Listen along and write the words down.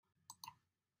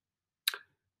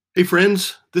Hey,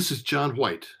 friends, this is John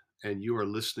White, and you are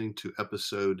listening to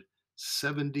episode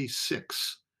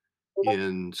 76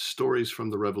 in Stories from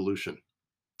the Revolution.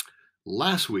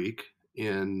 Last week,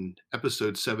 in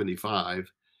episode 75,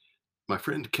 my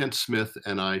friend Kent Smith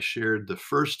and I shared the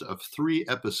first of three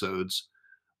episodes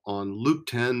on Luke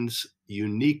 10's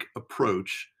unique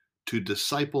approach to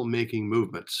disciple making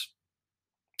movements.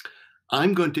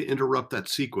 I'm going to interrupt that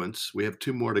sequence. We have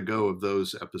two more to go of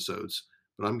those episodes,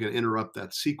 but I'm going to interrupt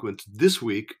that sequence this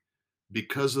week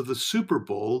because of the Super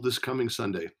Bowl this coming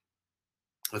Sunday.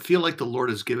 I feel like the Lord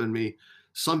has given me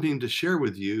something to share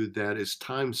with you that is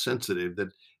time sensitive, that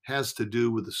has to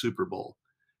do with the Super Bowl.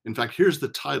 In fact, here's the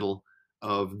title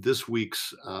of this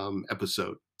week's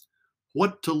episode: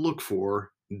 What to Look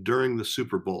For During the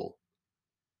Super Bowl.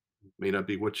 May not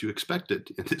be what you expected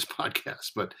in this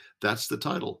podcast, but that's the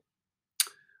title.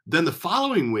 Then the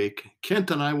following week,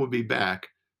 Kent and I will be back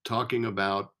talking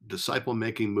about disciple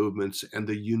making movements and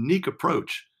the unique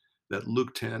approach that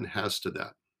Luke 10 has to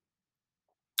that.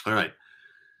 All right.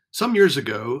 Some years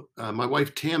ago, my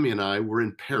wife Tammy and I were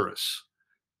in Paris,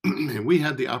 and we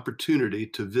had the opportunity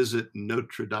to visit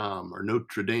Notre Dame or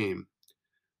Notre Dame.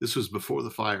 This was before the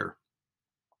fire.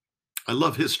 I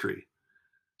love history.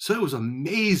 So it was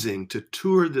amazing to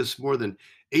tour this more than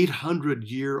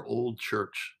 800-year-old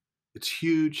church. It's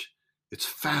huge, it's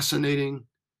fascinating,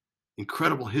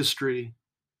 incredible history.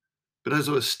 But as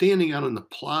I was standing out in the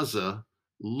plaza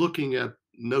looking at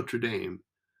Notre Dame,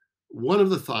 one of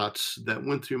the thoughts that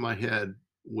went through my head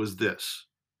was this: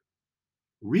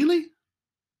 really?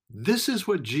 This is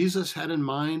what Jesus had in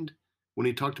mind when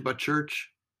he talked about church?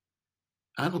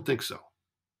 I don't think so.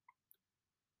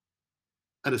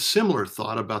 I had a similar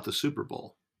thought about the Super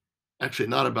Bowl. Actually,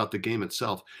 not about the game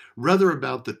itself, rather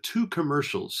about the two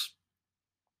commercials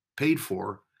paid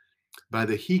for by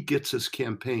the He Gets Us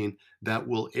campaign that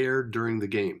will air during the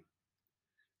game.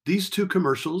 These two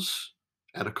commercials,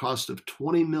 at a cost of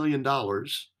 $20 million,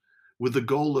 with the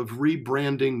goal of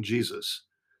rebranding Jesus.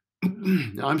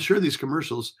 Now, I'm sure these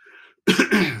commercials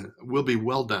will be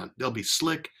well done. They'll be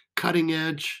slick, cutting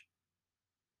edge.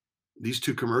 These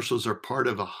two commercials are part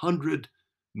of $100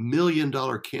 million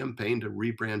campaign to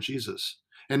rebrand Jesus.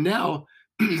 And now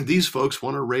these folks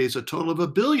want to raise a total of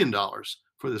 $1 billion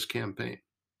for this campaign.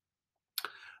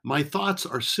 My thoughts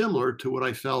are similar to what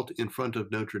I felt in front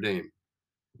of Notre Dame.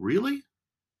 Really?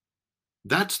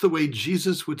 That's the way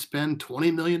Jesus would spend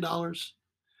 $20 million?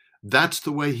 That's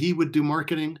the way he would do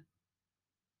marketing?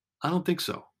 I don't think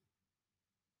so.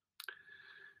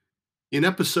 In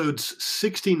episodes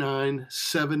 69,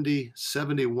 70,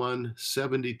 71,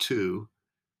 72,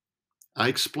 I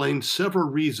explained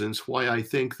several reasons why I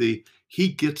think the He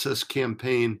Gets Us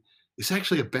campaign is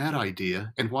actually a bad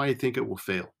idea and why I think it will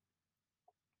fail.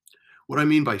 What I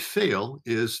mean by fail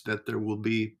is that there will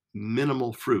be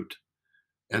minimal fruit.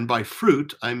 And by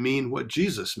fruit, I mean what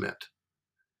Jesus meant.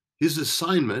 His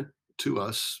assignment to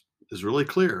us is really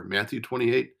clear. Matthew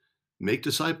 28, make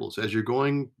disciples. As you're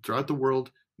going throughout the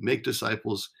world, make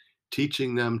disciples,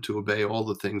 teaching them to obey all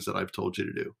the things that I've told you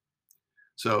to do.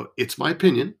 So it's my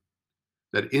opinion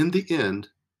that in the end,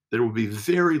 there will be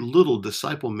very little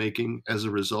disciple making as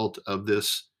a result of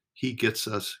this He Gets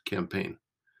Us campaign.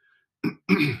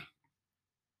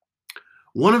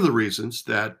 One of the reasons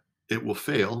that it will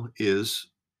fail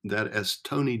is that, as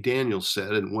Tony Daniels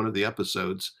said in one of the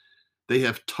episodes, they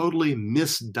have totally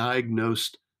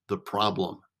misdiagnosed the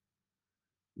problem.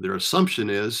 Their assumption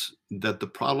is that the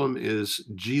problem is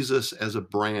Jesus as a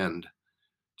brand.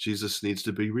 Jesus needs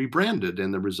to be rebranded,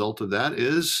 and the result of that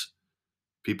is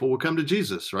people will come to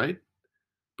Jesus, right?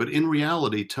 But in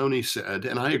reality, Tony said,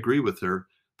 and I agree with her,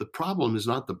 the problem is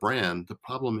not the brand, the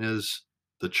problem is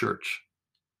the church.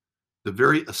 The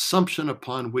very assumption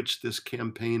upon which this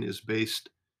campaign is based,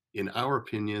 in our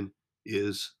opinion,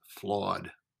 is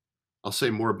flawed. I'll say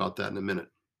more about that in a minute.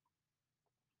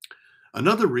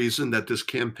 Another reason that this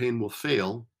campaign will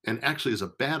fail, and actually is a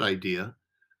bad idea,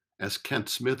 as Kent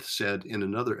Smith said in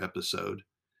another episode,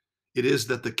 it is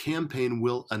that the campaign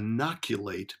will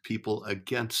inoculate people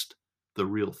against the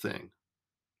real thing.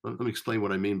 Let me explain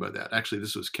what I mean by that. Actually,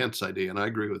 this was Kent's idea, and I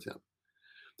agree with him.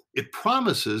 It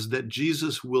promises that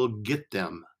Jesus will get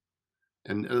them.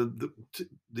 And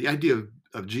the idea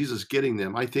of Jesus getting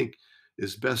them, I think,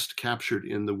 is best captured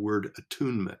in the word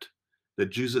attunement, that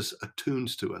Jesus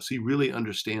attunes to us. He really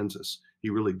understands us. He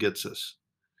really gets us.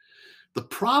 The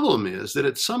problem is that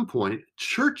at some point,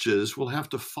 churches will have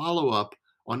to follow up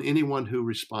on anyone who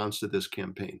responds to this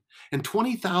campaign. And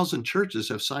 20,000 churches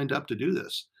have signed up to do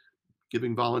this,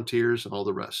 giving volunteers and all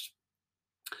the rest.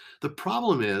 The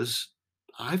problem is,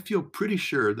 I feel pretty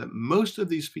sure that most of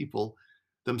these people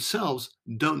themselves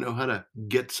don't know how to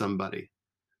get somebody.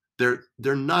 They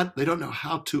don't know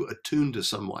how to attune to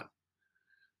someone.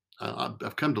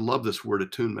 I've come to love this word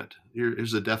attunement.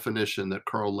 Here's a definition that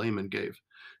Carl Lehman gave.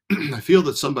 I feel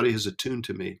that somebody has attuned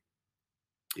to me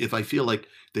if I feel like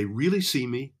they really see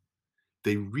me,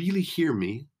 they really hear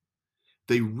me,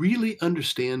 they really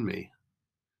understand me.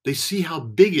 They see how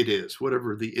big it is,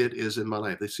 whatever the it is in my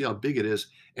life. They see how big it is,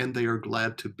 and they are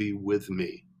glad to be with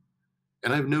me.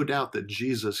 And I have no doubt that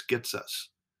Jesus gets us.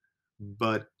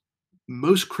 But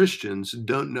most Christians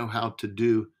don't know how to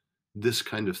do this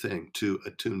kind of thing, to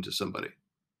attune to somebody.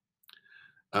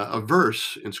 A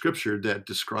verse in scripture that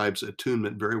describes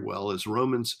attunement very well is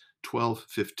Romans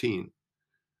 12:15.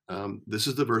 This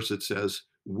is the verse that says,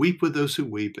 "Weep with those who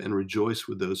weep and rejoice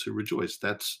with those who rejoice."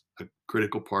 That's a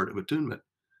critical part of attunement.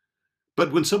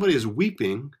 But when somebody is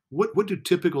weeping, what do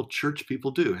typical church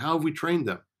people do? How have we trained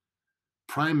them?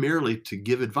 Primarily to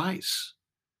give advice.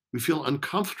 We feel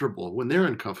uncomfortable when they're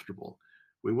uncomfortable.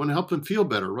 We want to help them feel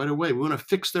better right away. We want to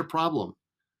fix their problem.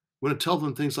 We want to tell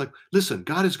them things like, listen,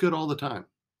 God is good all the time.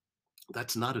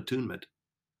 That's not attunement.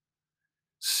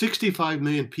 65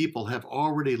 million people have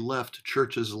already left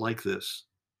churches like this.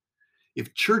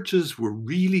 If churches were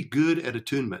really good at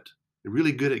attunement,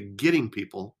 really good at getting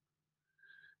people,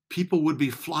 people would be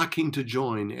flocking to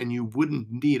join and you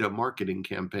wouldn't need a marketing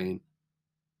campaign.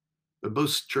 But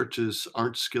most churches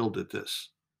aren't skilled at this.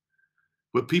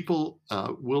 What people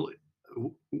will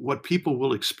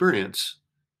experience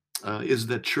is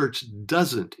that church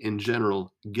doesn't, in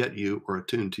general, get you or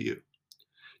attune to you.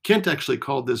 Kent actually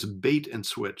called this bait and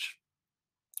switch.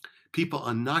 People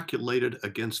inoculated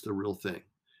against the real thing,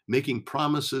 making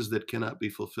promises that cannot be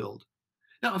fulfilled.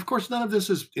 Now, of course, none of this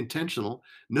is intentional.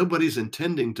 Nobody's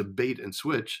intending to bait and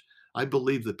switch. I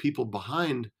believe the people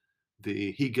behind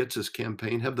the He Gets Us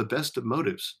campaign have the best of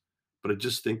motives, but I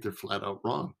just think they're flat out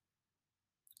wrong.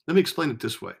 Let me explain it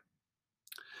this way.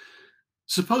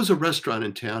 Suppose a restaurant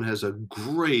in town has a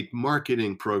great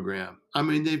marketing program. I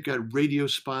mean, they've got radio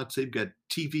spots, they've got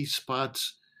TV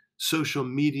spots, social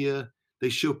media, they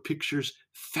show pictures,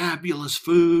 fabulous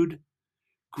food,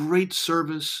 great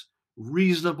service,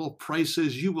 reasonable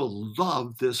prices. You will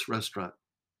love this restaurant.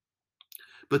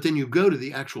 But then you go to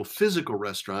the actual physical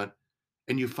restaurant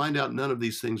and you find out none of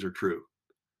these things are true.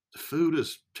 The food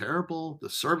is terrible, the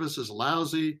service is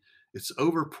lousy, it's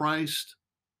overpriced.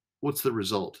 What's the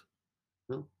result?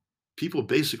 Well, people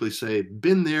basically say,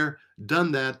 been there,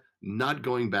 done that, not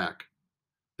going back.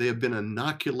 They have been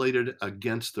inoculated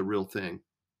against the real thing.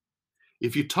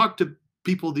 If you talk to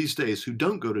people these days who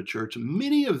don't go to church,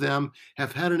 many of them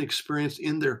have had an experience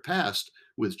in their past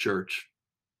with church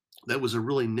that was a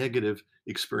really negative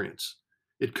experience.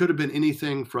 It could have been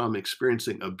anything from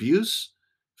experiencing abuse,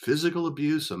 physical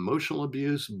abuse, emotional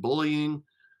abuse, bullying,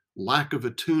 lack of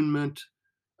attunement,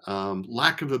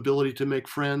 lack of ability to make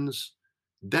friends.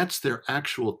 That's their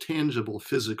actual tangible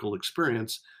physical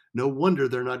experience. No wonder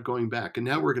they're not going back. And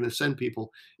now we're going to send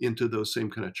people into those same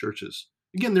kind of churches.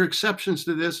 Again, there are exceptions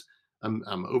to this. I'm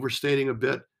overstating a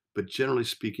bit, but generally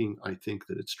speaking, I think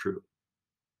that it's true.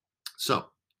 So,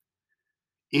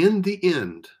 in the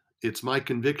end, it's my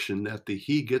conviction that the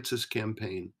He Gets Us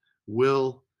campaign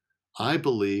will, I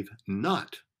believe,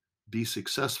 not be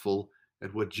successful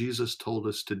at what Jesus told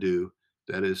us to do,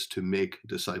 that is, to make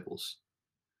disciples.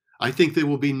 I think they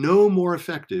will be no more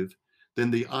effective than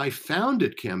the I Found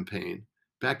It campaign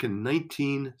back in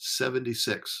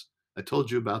 1976. I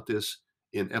told you about this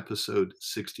in episode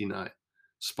 69,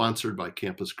 sponsored by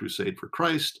Campus Crusade for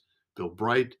Christ. Bill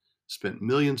Bright spent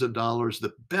millions of dollars,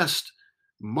 the best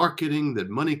marketing that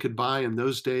money could buy in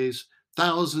those days.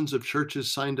 Thousands of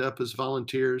churches signed up as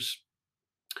volunteers.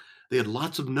 They had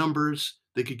lots of numbers.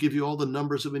 They could give you all the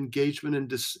numbers of engagement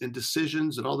and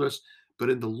decisions and all the rest. But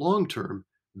in the long term,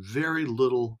 very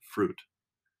little fruit,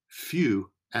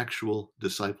 few actual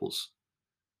disciples.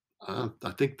 I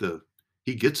think the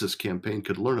He Gets Us campaign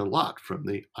could learn a lot from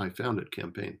the I Found It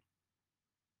campaign.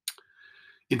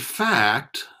 In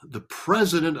fact, the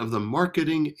president of the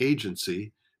marketing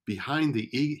agency behind the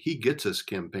He Gets Us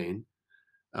campaign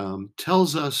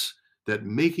tells us that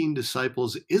making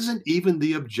disciples isn't even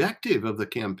the objective of the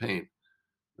campaign.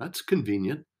 That's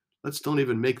convenient. Let's don't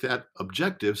even make that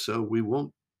objective so we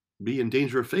won't be in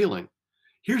danger of failing.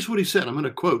 Here's what he said. I'm going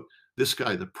to quote this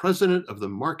guy, the president of the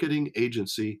marketing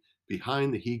agency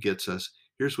behind the He Gets Us.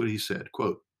 Here's what he said,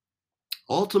 quote,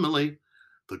 ultimately,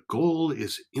 the goal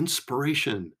is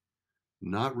inspiration,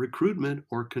 not recruitment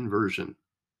or conversion.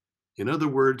 In other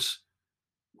words,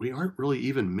 we aren't really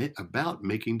even about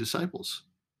making disciples.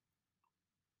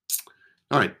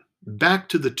 All right, back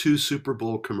to the two Super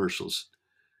Bowl commercials.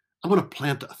 I want to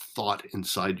plant a thought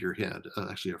inside your head,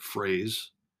 actually, a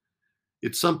phrase.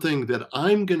 It's something that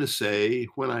I'm going to say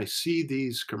when I see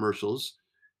these commercials,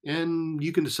 and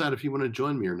you can decide if you want to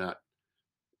join me or not.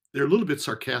 They're a little bit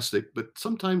sarcastic, but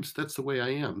sometimes that's the way I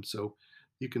am. So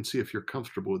you can see if you're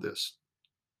comfortable with this.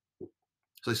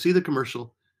 So I see the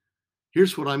commercial.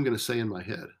 Here's what I'm going to say in my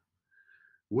head.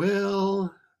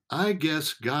 Well, I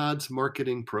guess God's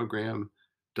marketing program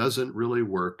doesn't really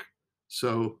work.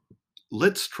 So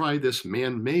let's try this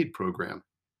man made program.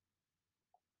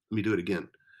 Let me do it again.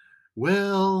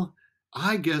 Well,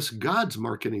 I guess God's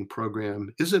marketing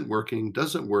program isn't working,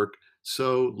 doesn't work.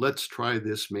 So let's try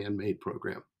this man made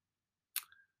program.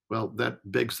 Well, that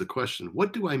begs the question,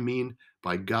 what do I mean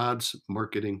by God's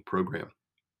marketing program?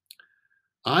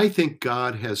 I think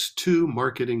God has two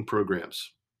marketing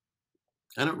programs.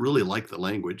 I don't really like the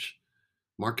language.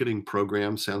 Marketing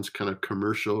program sounds kind of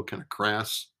commercial, kind of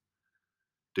crass.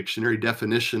 Dictionary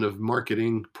definition of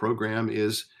marketing program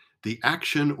is the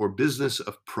action or business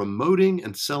of promoting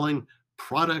and selling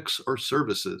products or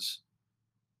services.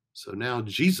 So now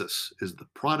Jesus is the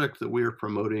product that we are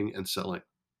promoting and selling.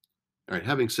 All right,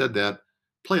 having said that,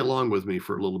 play along with me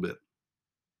for a little bit.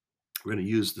 We're going to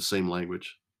use the same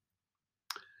language.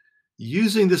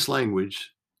 Using this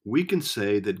language, we can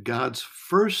say that God's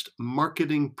first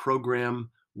marketing program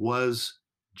was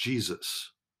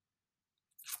Jesus.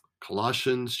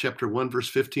 Colossians chapter 1 verse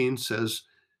 15 says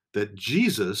that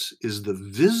Jesus is the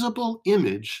visible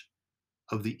image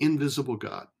of the invisible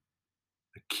God.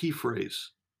 A key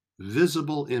phrase,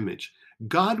 visible image.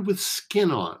 God with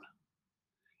skin on.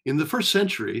 In the first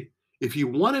century, if you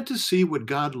wanted to see what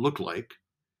God looked like,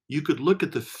 you could look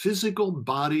at the physical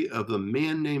body of the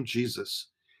man named Jesus.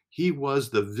 He was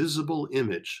the visible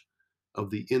image of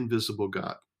the invisible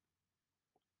God.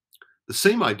 The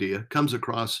same idea comes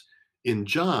across in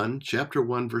John chapter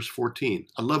 1 verse 14.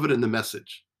 I love it in the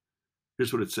Message.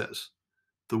 Here's what it says.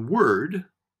 The Word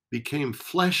became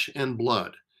flesh and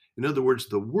blood. In other words,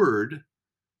 the Word,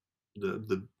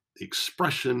 the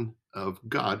expression of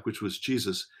God, which was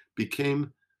Jesus,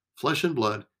 became flesh and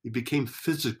blood. He became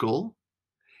physical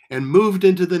and moved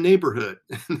into the neighborhood.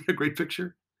 Isn't that a great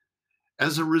picture?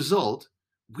 As a result,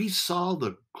 we saw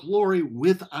the glory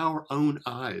with our own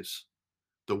eyes,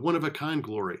 the one of a kind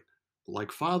glory,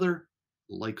 like Father,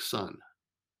 like Son.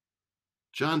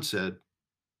 John said,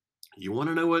 you want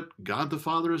to know what God the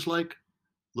Father is like?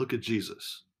 Look at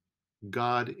Jesus,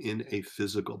 God in a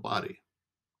physical body.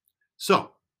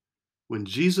 So, when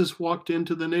Jesus walked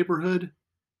into the neighborhood,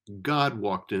 God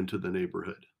walked into the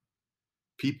neighborhood.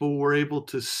 People were able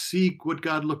to see what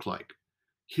God looked like,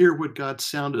 hear what God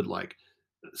sounded like,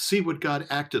 see what God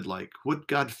acted like, what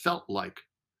God felt like.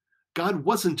 God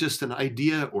wasn't just an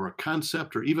idea or a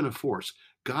concept or even a force.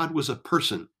 God was a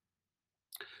person.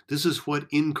 This is what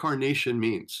incarnation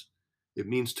means. It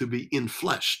means to be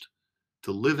infleshed,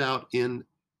 to live out in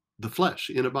the flesh,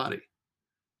 in a body.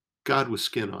 God was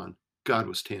skin on. God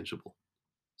was tangible.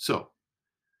 So,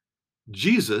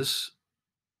 Jesus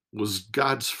was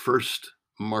God's first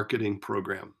marketing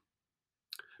program.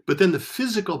 But then the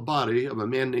physical body of a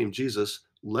man named Jesus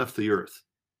left the earth.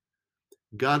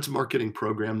 God's marketing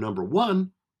program number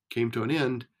one came to an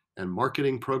end, and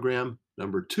marketing program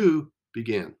number two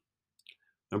began.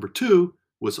 Number two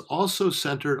was also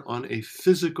centered on a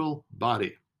physical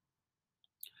body.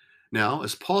 Now,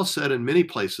 as Paul said in many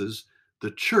places,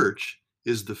 the church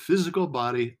is the physical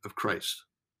body of Christ.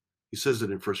 He says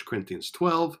it in 1 Corinthians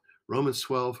 12, Romans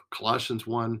 12, Colossians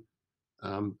 1,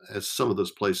 as some of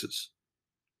those places.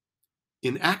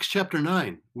 In Acts chapter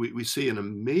 9, we see an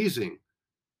amazing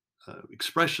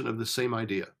expression of the same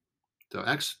idea. So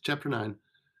Acts chapter 9,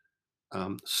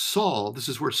 Saul, this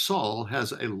is where Saul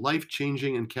has a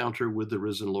life-changing encounter with the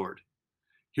risen Lord.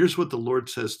 Here's what the Lord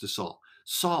says to Saul.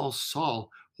 Saul, Saul,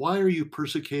 why are you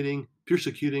persecuting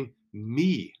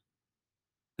me?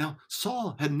 Now,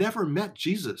 Saul had never met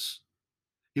Jesus.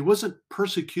 He wasn't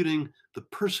persecuting the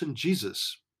person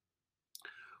Jesus.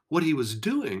 What he was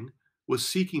doing was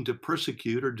seeking to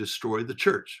persecute or destroy the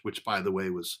church, which, by the way,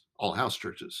 was all house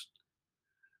churches.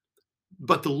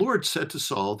 But the Lord said to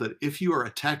Saul that if you are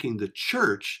attacking the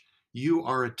church, you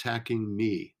are attacking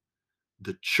me.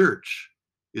 The church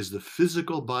is the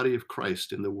physical body of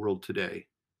Christ in the world today.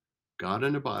 God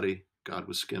in a body, God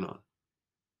with skin on.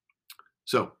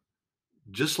 So,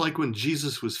 just like when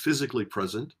Jesus was physically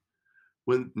present,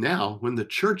 when the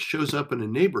church shows up in a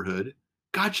neighborhood,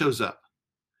 God shows up.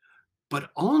 But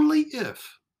only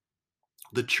if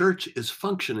the church is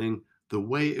functioning the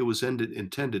way it was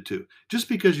intended to. Just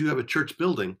because you have a church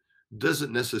building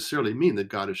doesn't necessarily mean that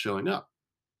God is showing up.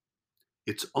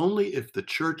 It's only if the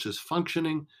church is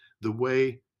functioning the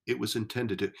way it was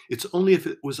intended to. It's only if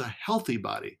it was a healthy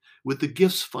body, with the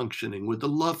gifts functioning, with the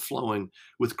love flowing,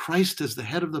 with Christ as the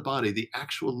head of the body, the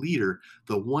actual leader,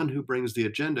 the one who brings the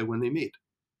agenda when they meet.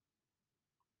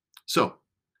 So,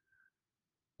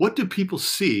 what do people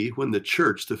see when the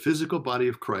church, the physical body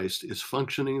of Christ, is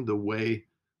functioning the way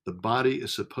the body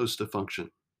is supposed to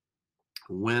function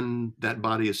when that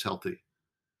body is healthy?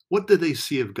 What do they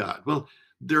see of God? Well,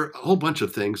 there are a whole bunch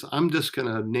of things. I'm just going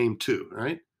to name two, all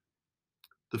right?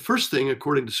 The first thing,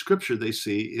 according to scripture, they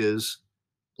see is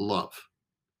love.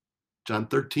 John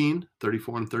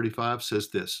 13:34 and 35 says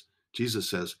this. Jesus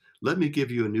says, "Let me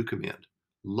give you a new command.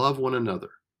 Love one another.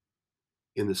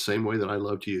 In the same way that I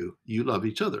loved you, you love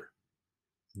each other.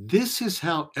 This is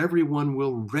how everyone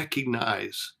will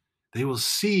recognize, they will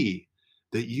see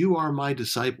that you are my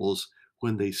disciples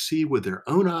when they see with their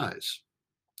own eyes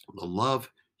the love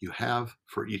you have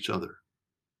for each other."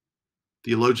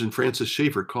 Theologian Francis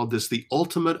Schaeffer called this the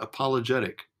ultimate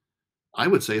apologetic. I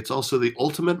would say it's also the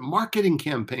ultimate marketing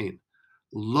campaign.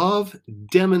 Love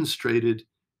demonstrated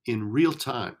in real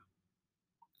time.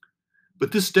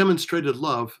 But this demonstrated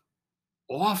love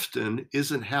often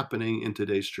isn't happening in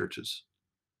today's churches.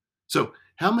 So,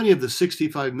 how many of the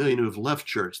 65 million who have left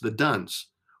church, the duns,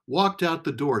 walked out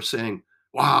the door saying,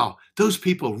 "Wow, those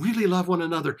people really love one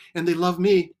another and they love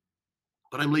me,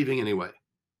 but I'm leaving anyway"?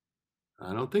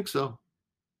 I don't think so.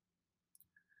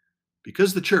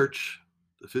 Because the church,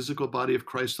 the physical body of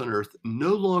Christ on earth,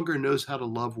 no longer knows how to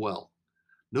love well,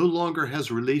 no longer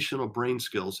has relational brain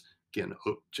skills. Again,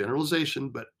 generalization,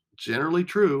 but generally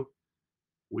true.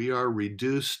 We are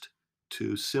reduced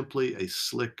to simply a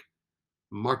slick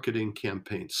marketing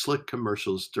campaign, slick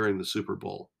commercials during the Super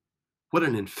Bowl. What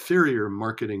an inferior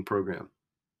marketing program.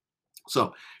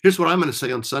 So here's what I'm going to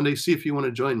say on Sunday. See if you want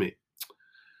to join me.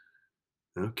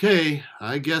 Okay,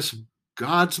 I guess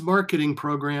God's marketing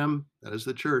program, that is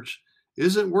the church,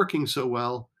 isn't working so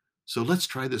well. So let's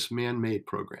try this man made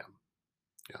program.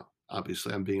 Yeah,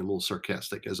 obviously, I'm being a little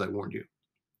sarcastic, as I warned you.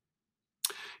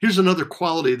 Here's another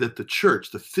quality that the church,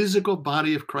 the physical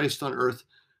body of Christ on earth,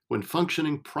 when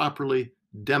functioning properly,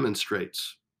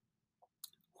 demonstrates: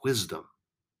 wisdom.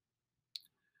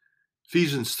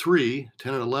 Ephesians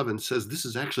 3:10 and 11 says this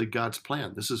is actually God's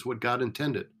plan. This is what God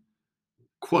intended.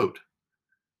 Quote,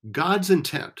 God's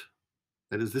intent,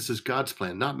 that is, this is God's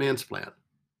plan, not man's plan.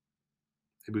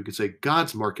 Maybe we could say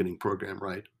God's marketing program,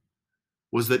 right?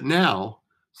 Was that now,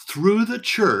 through the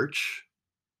church,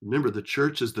 remember the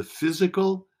church is the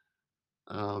physical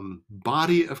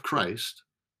body of Christ,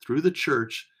 through the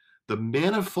church, the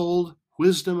manifold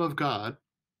wisdom of God,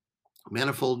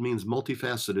 manifold means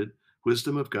multifaceted,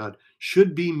 wisdom of God,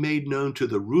 should be made known to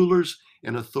the rulers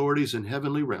and authorities in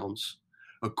heavenly realms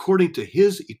according to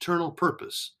his eternal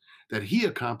purpose that he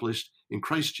accomplished in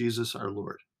Christ Jesus our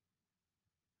Lord.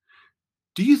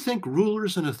 Do you think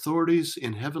rulers and authorities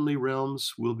in heavenly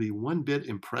realms will be one bit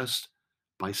impressed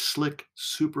by slick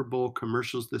Super Bowl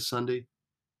commercials this Sunday?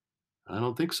 I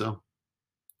don't think so.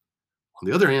 On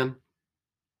the other hand,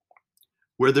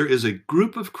 where there is a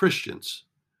group of Christians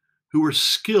who are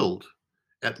skilled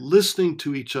at listening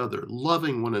to each other,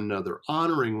 loving one another,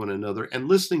 honoring one another, and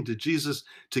listening to Jesus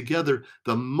together,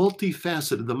 the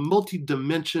multifaceted, the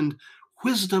multidimensioned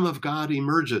wisdom of God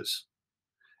emerges.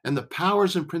 And the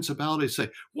powers and principalities say,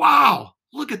 wow,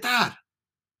 look at that.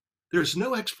 There's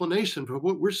no explanation for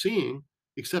what we're seeing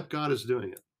except God is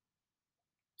doing it.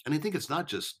 And I think it's not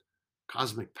just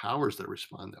cosmic powers that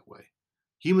respond that way.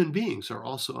 Human beings are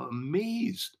also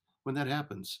amazed when that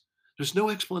happens. There's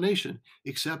no explanation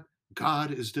except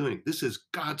God is doing. This is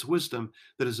God's wisdom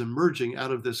that is emerging out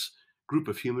of this group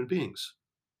of human beings.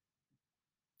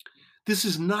 This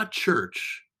is not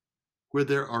church where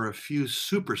there are a few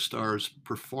superstars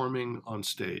performing on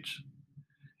stage.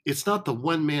 It's not the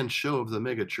one-man show of the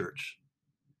megachurch.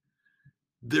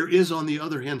 There is, on the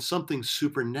other hand, something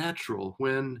supernatural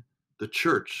when the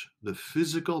church, the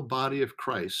physical body of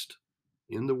Christ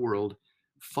in the world,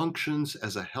 functions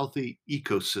as a healthy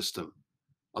ecosystem.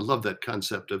 I love that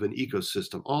concept of an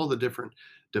ecosystem, all the different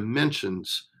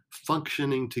dimensions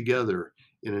functioning together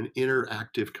in an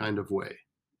interactive kind of way.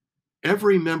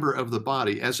 Every member of the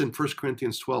body, as in 1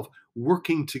 Corinthians 12,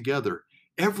 working together.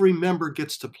 Every member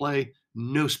gets to play,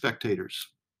 no spectators.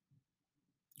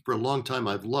 For a long time,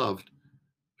 I've loved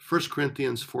 1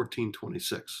 Corinthians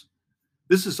 14:26.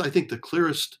 This is, I think, the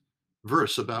clearest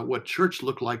verse about what church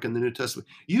looked like in the New Testament.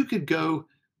 You could go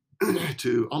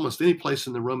to almost any place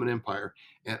in the Roman Empire,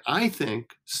 and I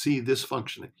think see this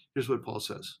functioning. Here's what Paul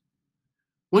says.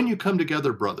 When you come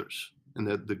together, brothers, and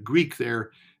the Greek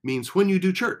there means when you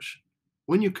do church.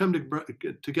 When you come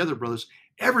together, brothers,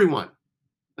 everyone,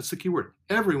 that's the key word,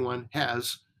 everyone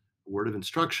has word of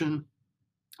instruction,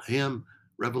 hymn,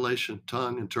 revelation,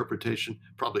 tongue, interpretation,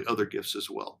 probably other gifts as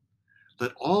well.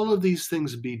 Let all of these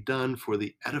things be done for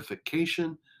the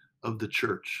edification of the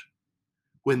church.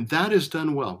 When that is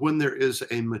done well, when there is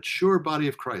a mature body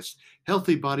of Christ,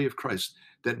 healthy body of Christ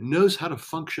that knows how to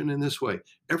function in this way,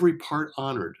 every part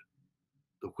honored,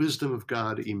 the wisdom of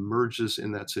God emerges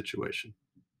in that situation.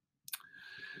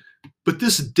 But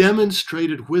this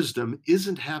demonstrated wisdom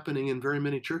isn't happening in very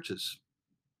many churches.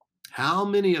 How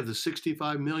many of the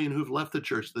 65 million who've left the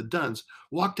church, the duns,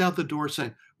 walked out the door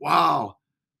saying, wow,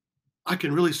 I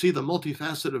can really see the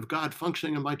multifaceted of God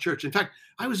functioning in my church. In fact,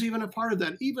 I was even a part of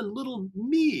that. Even little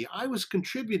me, I was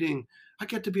contributing. I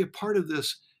get to be a part of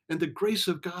this. And the grace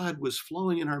of God was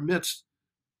flowing in our midst.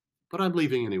 But I'm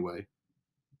leaving anyway.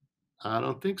 I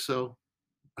don't think so.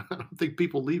 I don't think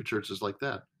people leave churches like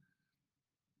that.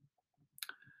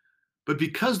 But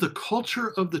because the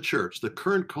culture of the church, the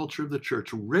current culture of the church,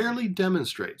 rarely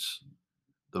demonstrates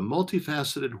the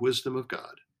multifaceted wisdom of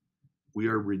God, we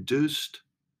are reduced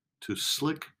to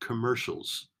slick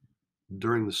commercials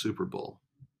during the Super Bowl.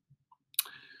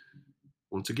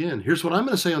 Once again, here's what I'm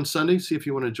going to say on Sunday. See if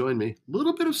you want to join me. A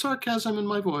little bit of sarcasm in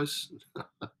my voice.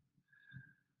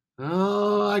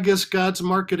 Oh, I guess God's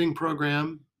marketing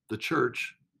program, the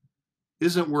church,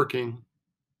 isn't working.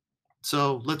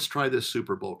 So let's try this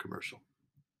Super Bowl commercial.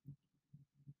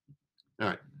 All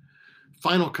right.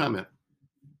 Final comment.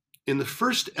 In the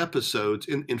first episodes,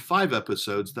 in 5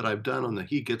 episodes that I've done on the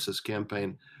He Gets Us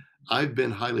campaign, I've been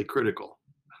highly critical.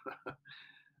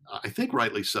 I think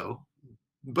rightly so.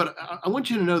 But I want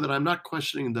you to know that I'm not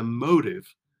questioning the motive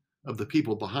of the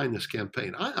people behind this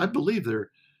campaign. I believe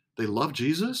they love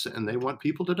Jesus and they want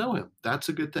people to know him. That's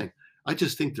a good thing. I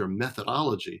just think their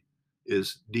methodology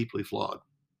is deeply flawed.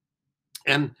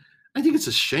 And I think it's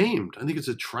a shame. I think it's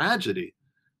a tragedy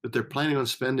that they're planning on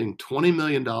spending $20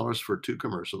 million for 2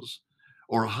 commercials,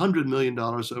 or $100 million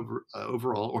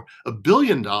overall, or $1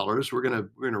 billion. We're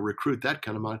gonna recruit that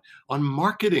kind of money on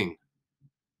marketing.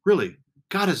 Really,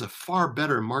 God has a far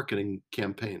better marketing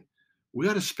campaign. We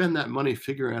got to spend that money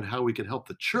figuring out how we can help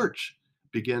the church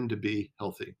begin to be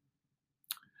healthy.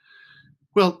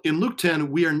 Well, in Luke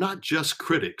 10, we are not just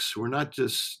critics. We're not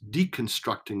just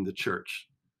deconstructing the church.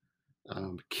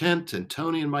 Kent and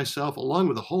Tony and myself, along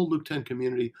with the whole Luke 10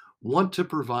 community, want to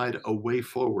provide a way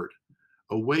forward,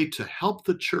 a way to help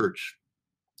the church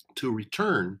to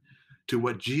return to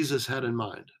what Jesus had in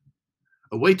mind,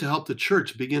 a way to help the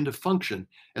church begin to function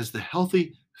as the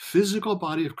healthy physical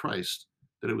body of Christ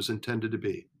that it was intended to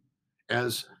be,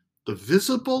 as the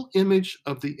visible image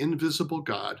of the invisible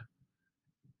God.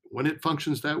 When it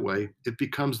functions that way, it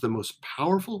becomes the most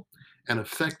powerful and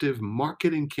effective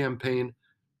marketing campaign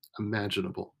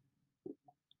imaginable.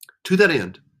 To that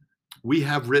end, we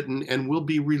have written and will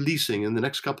be releasing in the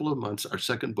next couple of months our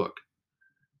second book.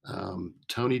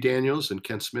 Tony Daniels and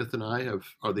Kent Smith and I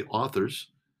are the authors.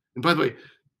 And by the way,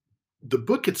 the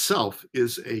book itself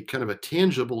is a kind of a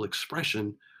tangible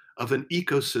expression of an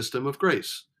ecosystem of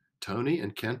grace. Tony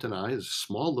and Kent and I, is a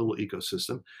small little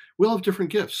ecosystem, we all have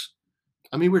different gifts.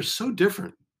 I mean, we're so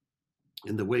different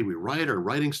in the way we write, our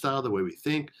writing style, the way we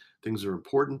think. Things are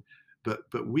important,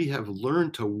 but we have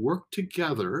learned to work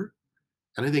together.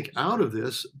 And I think out of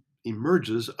this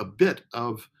emerges a bit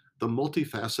of the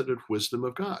multifaceted wisdom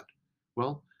of God.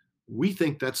 Well, we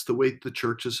think that's the way the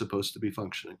church is supposed to be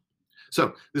functioning.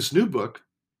 So this new book,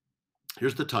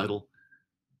 here's the title,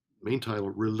 main title,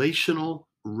 Relational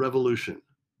Revolution: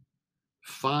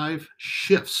 5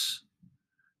 Shifts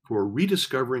for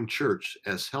Rediscovering Church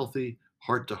as Healthy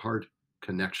Heart-to-Heart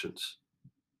Connections.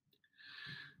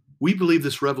 We believe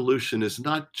this revolution is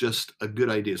not just a good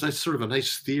idea. It's not sort of a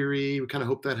nice theory. We kind of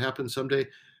hope that happens someday.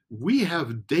 We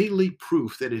have daily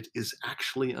proof that it is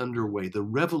actually underway. The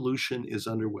revolution is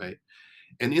underway.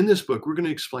 And in this book, we're going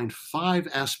to explain 5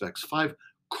 aspects, 5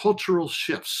 cultural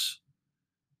shifts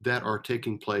that are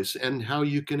taking place and how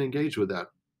you can engage with that.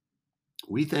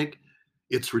 We think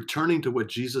it's returning to what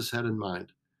Jesus had in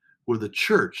mind, where the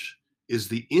church is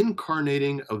the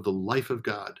incarnating of the life of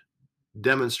God,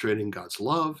 demonstrating God's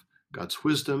love, God's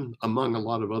wisdom, among a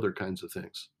lot of other kinds of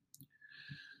things.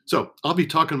 So I'll be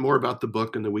talking more about the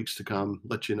book in the weeks to come,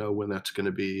 let you know when that's going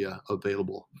to be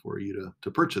available for you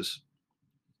to purchase.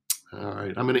 All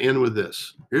right, I'm going to end with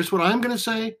this. Here's what I'm going to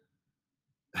say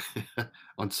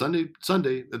on Sunday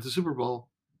at the Super Bowl.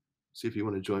 See if you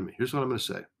want to join me. Here's what I'm going to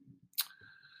say.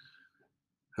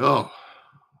 Oh,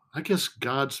 I guess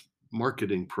God's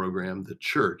marketing program, the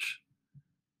church,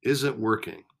 isn't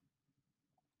working.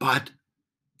 But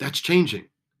that's changing.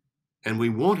 And we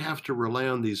won't have to rely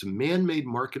on these man-made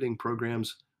marketing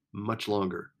programs much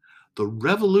longer. The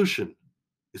revolution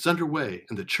It's underway,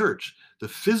 and the church, the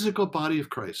physical body of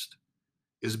Christ,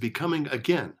 is becoming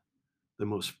again the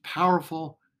most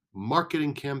powerful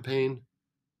marketing campaign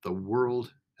the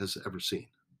world has ever seen.